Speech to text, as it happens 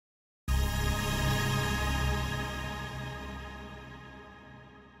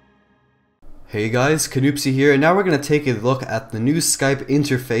Hey guys, Canoopsy here, and now we're going to take a look at the new Skype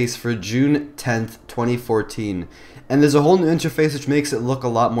interface for June 10th, 2014. And there's a whole new interface which makes it look a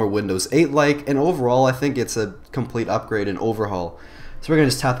lot more Windows 8-like, and overall I think it's a complete upgrade and overhaul. So we're going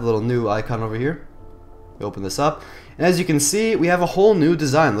to just tap the little new icon over here. We open this up, and as you can see, we have a whole new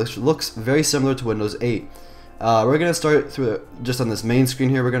design which looks very similar to Windows 8. We're going to start through just on this main screen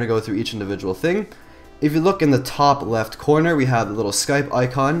here. We're going to go through each individual thing. If you look in the top left corner, we have the little Skype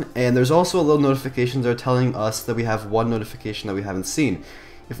icon, and there's also a little notifications that are telling us that we have one notification that we haven't seen.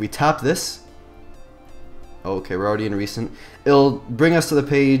 If we tap this, okay, we're already in recent, it'll bring us to the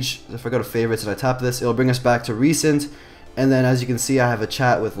page. If I go to favorites and I tap this, it'll bring us back to recent, and then as you can see, I have a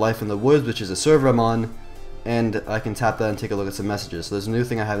chat with Life in the Woods, which is a server I'm on, and I can tap that and take a look at some messages. So there's a new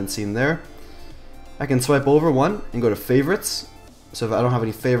thing I haven't seen there. I can swipe over one and go to favorites. So if I don't have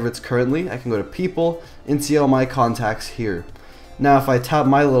any favorites currently, I can go to people and see all my contacts here. Now if I tap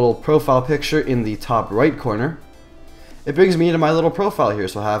my little profile picture in the top right corner, it brings me into my little profile here.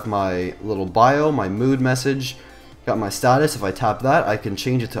 So I have my little bio, my mood message, got my status. If I tap that, I can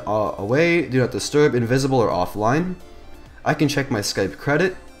change it to away, do not disturb, invisible, or offline. I can check my Skype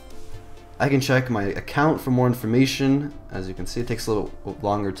credit. I can check my account for more information. As you can see, it takes a little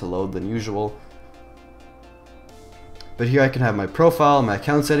longer to load than usual. But here I can have my profile, my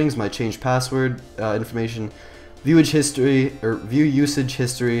account settings, my change password information, view usage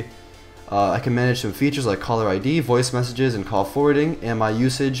history. I can manage some features like caller ID, voice messages, and call forwarding, and my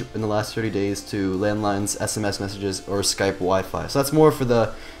usage in the last 30 days to landlines, SMS messages, or Skype Wi-Fi. So that's more for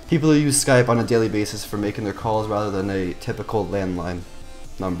the people who use Skype on a daily basis for making their calls rather than a typical landline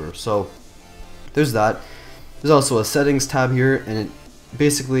number. So there's that. There's also a settings tab here, and it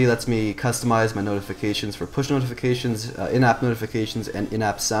basically lets me customize my notifications for push notifications, in-app notifications, and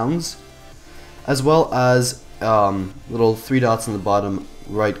in-app sounds, as well as little three dots in the bottom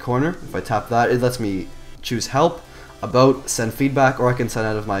right corner. If I tap that, it lets me choose help, about, send feedback, or I can sign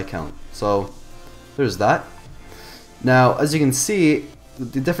out of my account. So there's that. Now as you can see,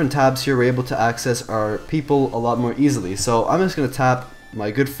 the different tabs here we're able to access our people a lot more easily. So I'm just going to tap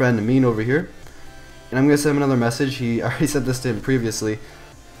my good friend Amin over here, and I'm going to send him another message. He already sent this to him previously.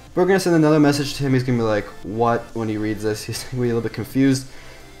 But we're going to send another message to him. He's going to be like, what? When he reads this, he's going to be a little bit confused.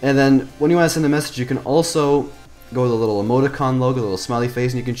 And then when you want to send a message, you can also go to the little emoticon logo, the little smiley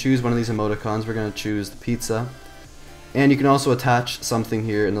face, and you can choose one of these emoticons. We're going to choose the pizza. And you can also attach something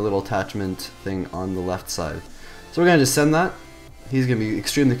here in the little attachment thing on the left side. So we're going to just send that. He's going to be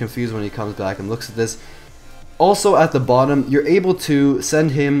extremely confused when he comes back and looks at this. Also at the bottom, you're able to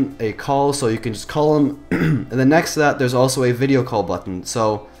send him a call, so you can just call him, and then next to that there's also a video call button.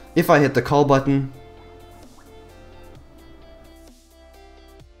 So if I hit the call button,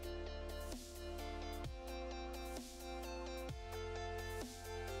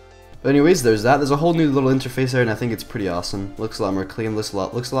 but anyways, there's that. There's a whole new little interface there, and I think it's pretty awesome. Looks a lot more clean, looks a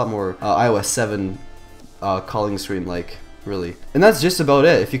lot more iOS 7 calling screen like. Really. And that's just about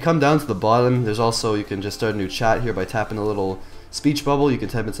it. If you come down to the bottom, there's also, you can just start a new chat here by tapping the little speech bubble. You can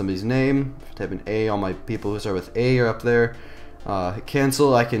type in somebody's name, type in A. All my people who start with A are up there. Hit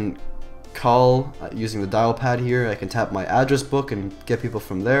cancel. I can call using the dial pad here. I can tap my address book and get people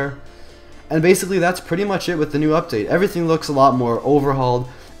from there. And basically that's pretty much it with the new update. Everything looks a lot more overhauled.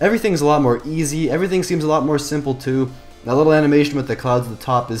 Everything's a lot more easy. Everything seems a lot more simple too. That little animation with the clouds at the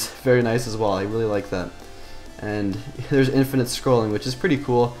top is very nice as well. I really like that. And there's infinite scrolling, which is pretty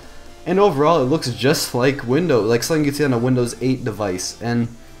cool. And overall, it looks just like Windows, like something you see on a Windows 8 device. And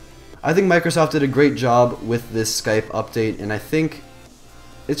I think Microsoft did a great job with this Skype update, and I think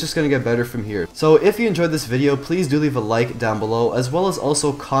it's just going to get better from here. So if you enjoyed this video, please do leave a like down below, as well as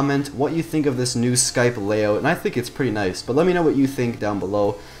also comment what you think of this new Skype layout. And I think it's pretty nice, but let me know what you think down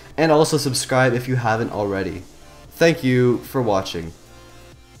below. And also subscribe if you haven't already. Thank you for watching.